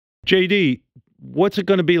JD, what's it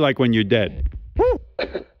going to be like when you're dead?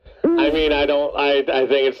 I mean, I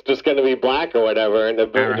think it's just going to be black or whatever, and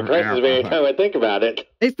it depresses me anytime I think about it.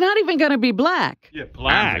 It's not even going to be black. Yeah,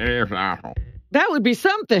 black. That would be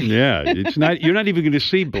something. Yeah, it's not. You're not even going to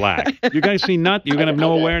see black. You're going to see nothing. You're going to have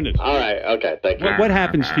no awareness. All right. Okay. Thank you. What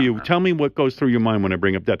happens to you? Tell me what goes through your mind when I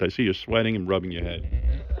bring up death. I see you sweating and rubbing your head.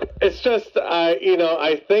 It's just,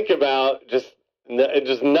 I think about just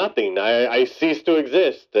nothing. I cease to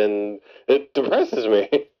exist, and it depresses me.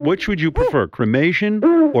 Which would you prefer, cremation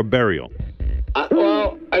or burial?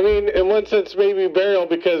 Well, I mean, in one sense, maybe burial,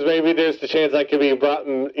 because maybe there's the chance I could be brought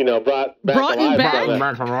back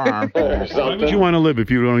alive. Why would you want to live if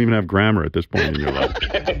you don't even have grammar at this point in your life?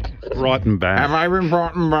 Brought back. Have I been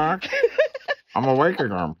brought back? I'm awake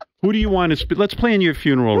again. Who do you want to let's plan your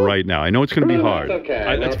funeral right now. I know it's going to be hard. That's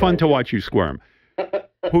okay. It's fun to watch you squirm.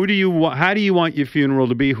 Who do you want? How do you want your funeral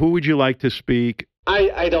to be? Who would you like to speak?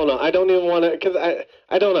 I don't know. I don't even want to, because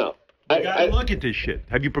I don't know. You gotta look at this shit.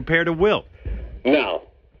 Have you prepared a will? No.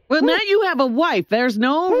 Well, now you have a wife. There's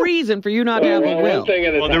no reason for you not to have a will.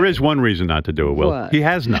 Well, there is one reason not to do a will. What? He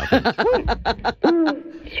has nothing.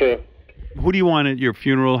 True. Who do you want at your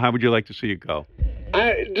funeral? How would you like to see it go?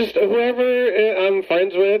 Just whoever I'm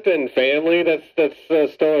friends with and family that's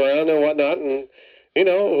still around and whatnot, and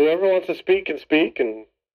whoever wants to speak can speak. And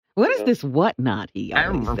what is this whatnot he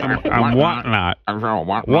always says? I'm whatnot.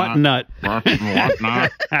 Whatnot.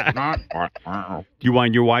 Do you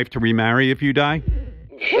want your wife to remarry if you die?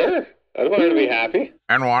 Sure. I want her to be happy.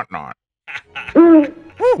 And whatnot.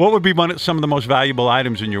 What would be some of the most valuable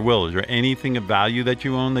items in your will? Is there anything of value that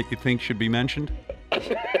you own that you think should be mentioned?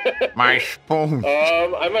 My spoon.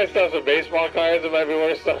 I might still have some baseball cards that might be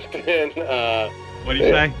worth something. What do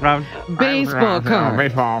you say, Robin? Baseball cards.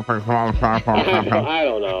 Baseball. I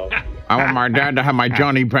don't know. I want my dad to have my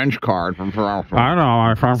Johnny Bench card from Ferrell. I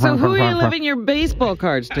know. So who are you leaving your baseball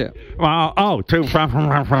cards to?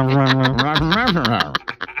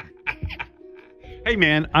 Hey,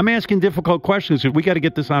 man, I'm asking difficult questions. We got to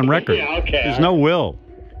get this on record. Yeah, okay. There's no will.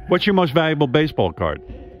 What's your most valuable baseball card?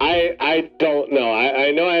 I don't know.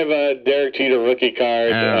 I know I have a Derek Jeter rookie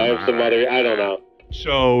card. I have some other. I don't know.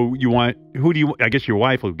 So I guess your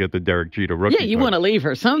wife will get the Derek Jeter rookie card. Yeah, you want to leave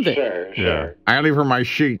her something. Sure. Yeah. I leave her my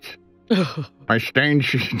sheets. My stained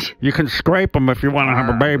sheets. You can scrape them if you want to have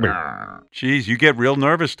a baby. Jeez, you get real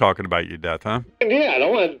nervous talking about your death, huh? Yeah, I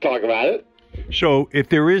don't want to talk about it. So if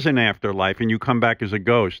there is an afterlife and you come back as a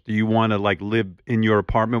ghost, do you want to live in your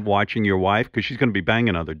apartment watching your wife? Because she's going to be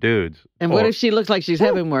banging other dudes. And what if she looks like she's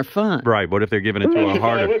having more fun? Right. What if they're giving it to her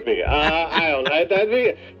harder? It would be. I don't know. That'd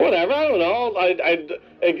be whatever. I don't know.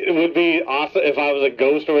 It would be awesome if I was a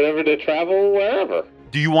ghost or whatever to travel wherever.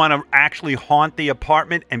 Do you want to actually haunt the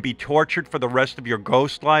apartment and be tortured for the rest of your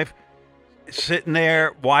ghost life? Sitting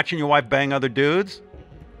there watching your wife bang other dudes?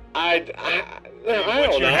 I What's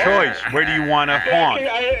don't your know. choice? Where do you want to haunt?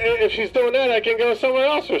 If she's doing that, I can go somewhere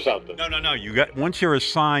else or something. No. Once you're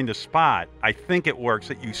assigned a spot, I think it works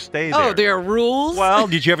that you stay there. Oh, there are rules? Well,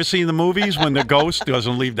 did you ever see the movies when the ghost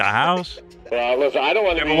doesn't leave the house? Well, listen, I don't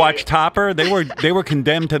want to. Ever watch Topper? They were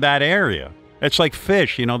condemned to that area. It's like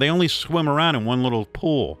fish, they only swim around in one little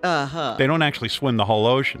pool. Uh-huh. They don't actually swim the whole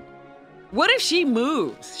ocean. What if she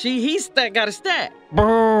moves? He's got to stay.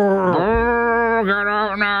 Get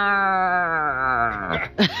out now.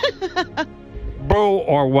 Boo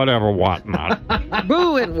or whatever, whatnot.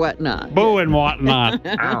 Boo and whatnot. Boo and whatnot.